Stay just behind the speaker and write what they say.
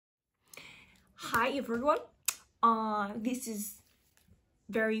Hi everyone, this is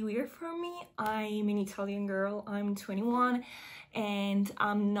very weird for me. I'm an Italian girl, I'm 21 and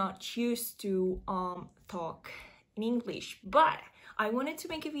I'm not used to talk in English, but I wanted to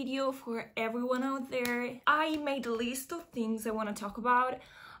make a video for everyone out there. I made a list of things I want to talk about,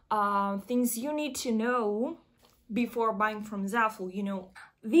 things you need to know before buying from ZAFUL.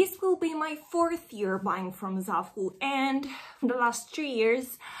 This will be my 4th year buying from ZAFUL, and the last 3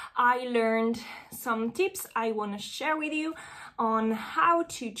 years I learned some tips I want to share with you on how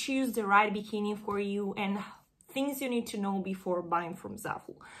to choose the right bikini for you and things you need to know before buying from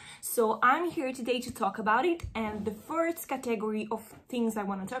ZAFUL. So I'm here today to talk about it, and the first category of things I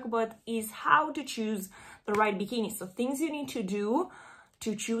want to talk about is how to choose the right bikini. So things you need to do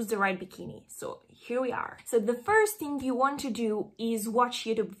to choose the right bikini. So here we are. So the first thing you want to do is watch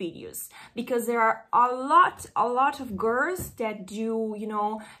YouTube videos, because there are a lot of girls that do,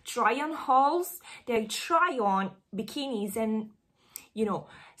 try on hauls, they try on bikinis, and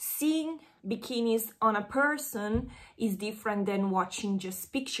seeing bikinis on a person is different than watching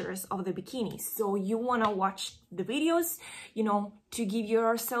just pictures of the bikinis. So you want to watch the videos, to give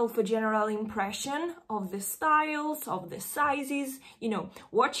yourself a general impression of the styles, of the sizes.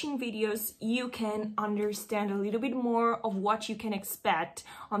 Watching videos, you can understand a little bit more of what you can expect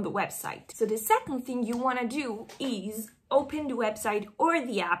on the website. So the second thing you want to do is open the website or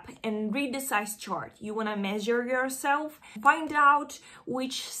the app and read the size chart. You want to measure yourself, find out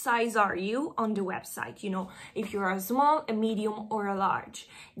which size are you on the website. If you're a small, a medium, or a large.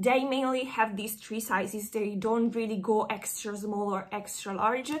 They mainly have these 3 sizes. They don't really go extra small or extra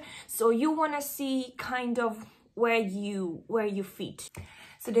large. So you want to see kind of where you fit.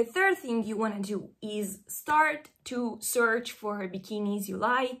 So the third thing you want to do is start to search for bikinis you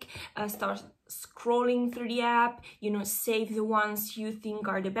like, start scrolling through the app, save the ones you think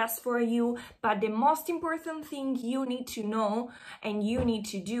are the best for you. But the most important thing you need to know and you need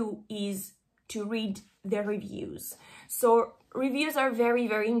to do is to read the reviews. So reviews are very,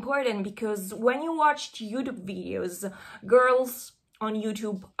 very important, because when you watch YouTube videos, girls on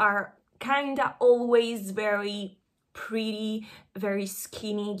YouTube are kinda always very pretty, very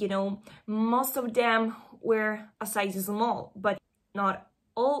skinny, most of them wear a size small, but not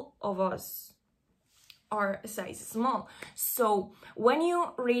all of us are a size small. So when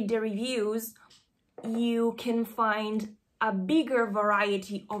you read the reviews, you can find a bigger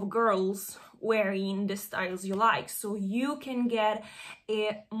variety of girls wearing the styles you like, so you can get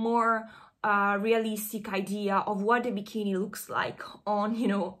a more realistic idea of what the bikini looks like on,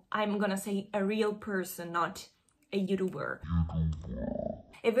 I'm gonna say a real person, not a YouTuber.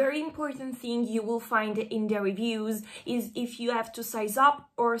 A very important thing you will find in the reviews is if you have to size up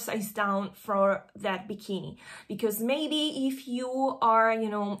or size down for that bikini. Because maybe if you are,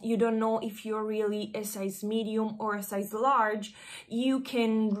 you don't know if you're really a size medium or a size large, you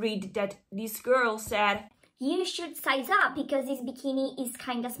can read that this girl said, you should size up because this bikini is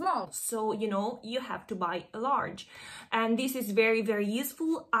kind of small. So, you have to buy a large. And this is very, very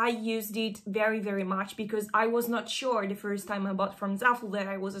useful. I used it very, very much because I was not sure the first time I bought from ZAFUL that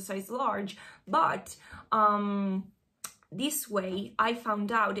I was a size large. But this way, I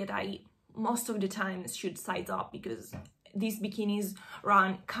found out that I, most of the times, should size up because these bikinis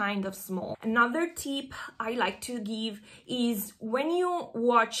run kind of small. Another tip I like to give is when you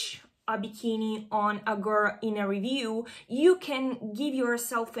watch a bikini on a girl in a review, you can give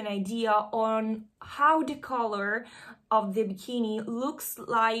yourself an idea on how the color of the bikini looks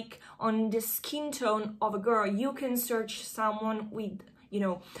like on the skin tone of a girl. You can search someone with,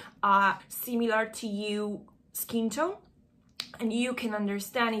 similar to you skin tone, and you can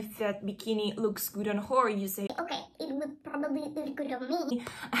understand if that bikini looks good on her. You say, okay, it would probably look good on me.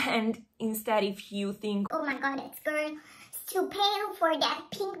 And instead, if you think, oh my god, it's girl too pale for that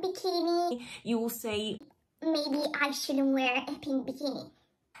pink bikini, you will say, maybe I shouldn't wear a pink bikini.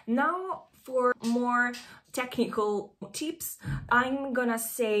 Now for more technical tips, I'm gonna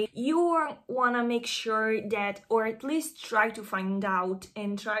say you wanna make sure that, or at least try to find out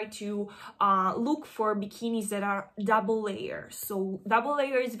and try to look for bikinis that are double layer. So double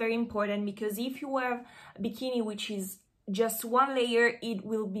layer is very important, because if you have a bikini which is just one layer, it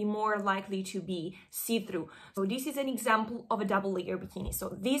will be more likely to be see-through. So this is an example of a double layer bikini.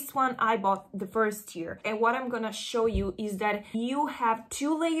 So this one I bought the first year, and what I'm gonna show you is that you have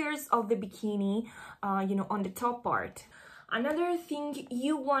 2 layers of the bikini, on the top part. Another thing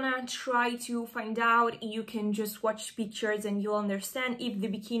you wanna try to find out, you can just watch pictures and you'll understand if the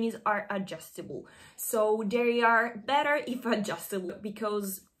bikinis are adjustable. So they are better if adjustable,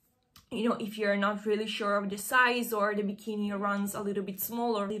 because you know, if you're not really sure of the size or the bikini runs a little bit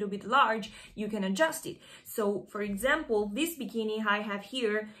small or a little bit large, you can adjust it. So for example, this bikini I have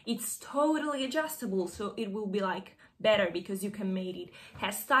here, it's totally adjustable, so it will be like better because you can make it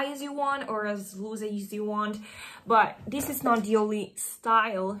as tight as you want or as loose as you want. But this is not the only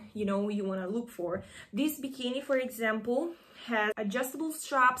style, you know, you want to look for. This bikini, for example, has adjustable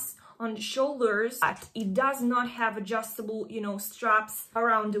straps on the shoulders, but it does not have adjustable, you know, straps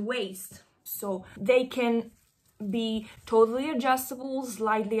around the waist. So they can be totally adjustable,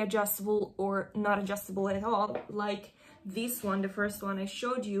 slightly adjustable, or not adjustable at all. Like this one, the first one I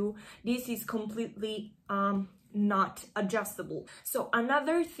showed you, this is completely not adjustable. So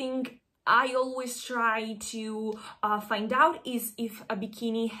another thing I always try to find out is if a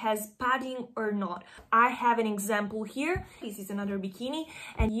bikini has padding or not. I have an example here. This is another bikini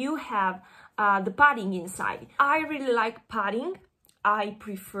and you have the padding inside. I really like padding. I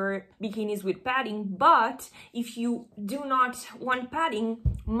prefer bikinis with padding, but if you do not want padding,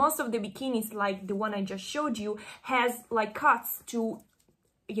 most of the bikinis, like the one I just showed you, has like cuts to,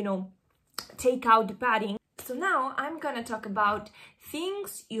 you know, take out the padding. So now I'm gonna talk about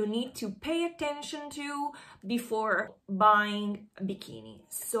things you need to pay attention to before buying a bikini.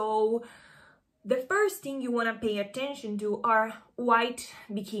 So the first thing you wanna pay attention to are white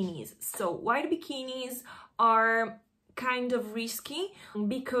bikinis. So white bikinis are kind of risky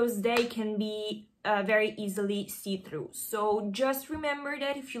because they can be very easily see-through. So just remember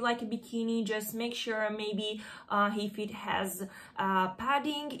that if you like a bikini, just make sure maybe if it has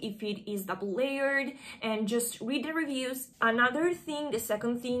padding, if it is double layered, and just read the reviews. Another thing, the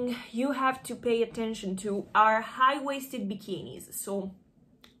second thing you have to pay attention to are high-waisted bikinis. So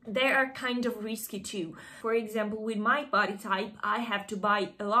they are kind of risky too. For example, with my body type, I have to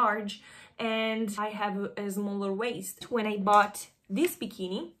buy a large and I have a smaller waist. When I bought this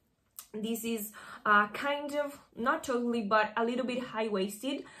bikini, this is kind of, not totally, but a little bit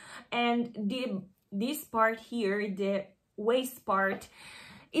high-waisted, and this part here, the waist part,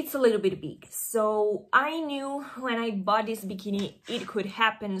 it's a little bit big. So I knew when I bought this bikini it could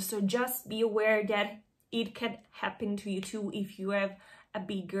happen, so just be aware that it can happen to you too if you have a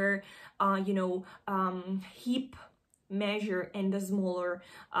bigger you know, hip measure and a smaller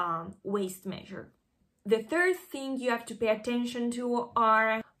waist measure. The third thing you have to pay attention to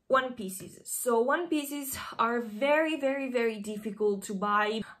are one pieces. So one pieces are very difficult to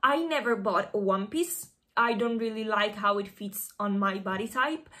buy. I never bought a one piece. I don't really like how it fits on my body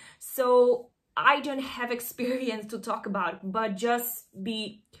type, so I don't have experience to talk about, but just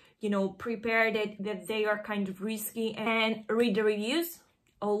be, you know, prepared that they are kind of risky, and read the reviews.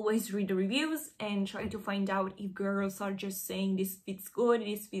 Always read the reviews and try to find out if girls are just saying this fits good,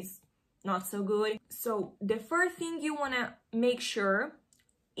 this fits not so good. So the first thing you want to make sure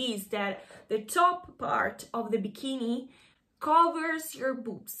is that the top part of the bikini covers your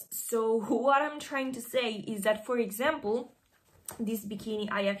boobs. So what I'm trying to say is that, for example, this bikini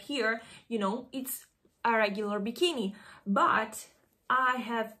I have here, you know, it's a regular bikini, but I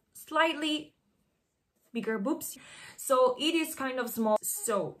have slightly bigger boobs, so it is kind of small.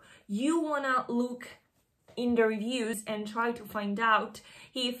 So you wanna look in the reviews and try to find out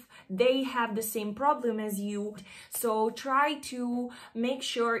if they have the same problem as you. So try to make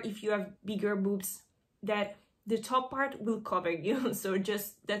sure if you have bigger boobs that the top part will cover you. So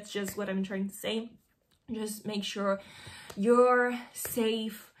that's just what I'm trying to say. Just make sure you're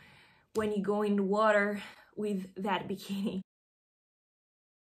safe when you go in the water with that bikini.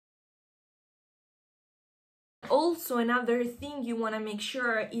 Also, another thing you want to make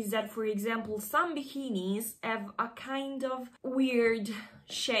sure is that, for example, some bikinis have a kind of weird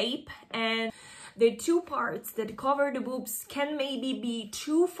shape, and the two parts that cover the boobs can maybe be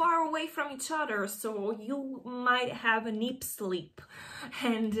too far away from each other, so you might have a nip slip.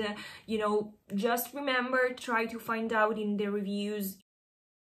 And you know, just remember, try to find out in the reviews.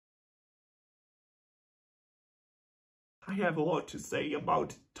 I have a lot to say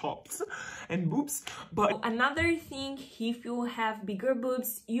about tops and boobs, but another thing, if you have bigger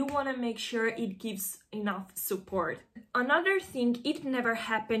boobs, you want to make sure it gives enough support. Another thing, it never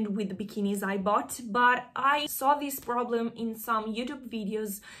happened with the bikinis I bought, but I saw this problem in some YouTube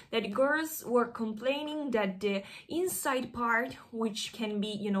videos that girls were complaining that the inside part, which can be,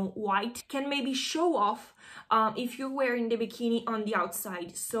 you know, white, can maybe show off if you're wearing the bikini on the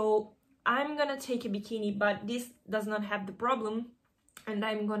outside. So I'm gonna take a bikini, but this does not have the problem, and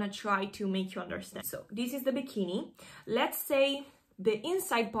I'm gonna try to make you understand. So this is the bikini. Let's say the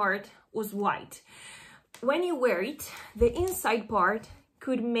inside part was white. When you wear it, the inside part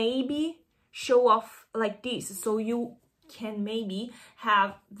could maybe show off like this. So you can maybe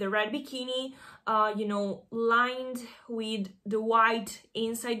have the red bikini, you know, lined with the white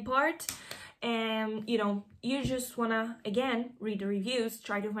inside part. And you know, you just wanna again read the reviews,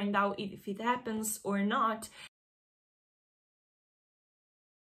 try to find out if it happens or not.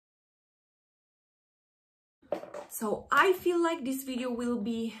 So I feel like this video will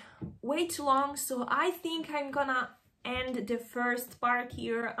be way too long, so I think I'm gonna end the first part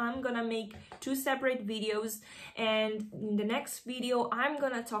here. I'm gonna make 2 separate videos, and in the next video I'm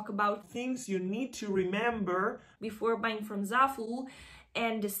gonna talk about Things you need to remember before buying from ZAFUL.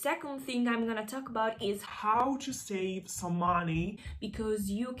 And the second thing I'm gonna talk about is how to save some money,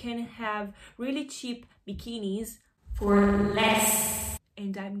 because you can have really cheap bikinis for less,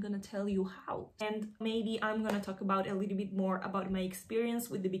 and I'm gonna tell you how. And maybe I'm gonna talk about a little bit more about my experience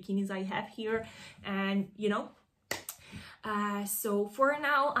with the bikinis I have here, and you know. So for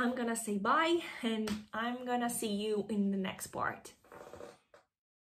now I'm gonna say bye, and I'm gonna see you in the next part.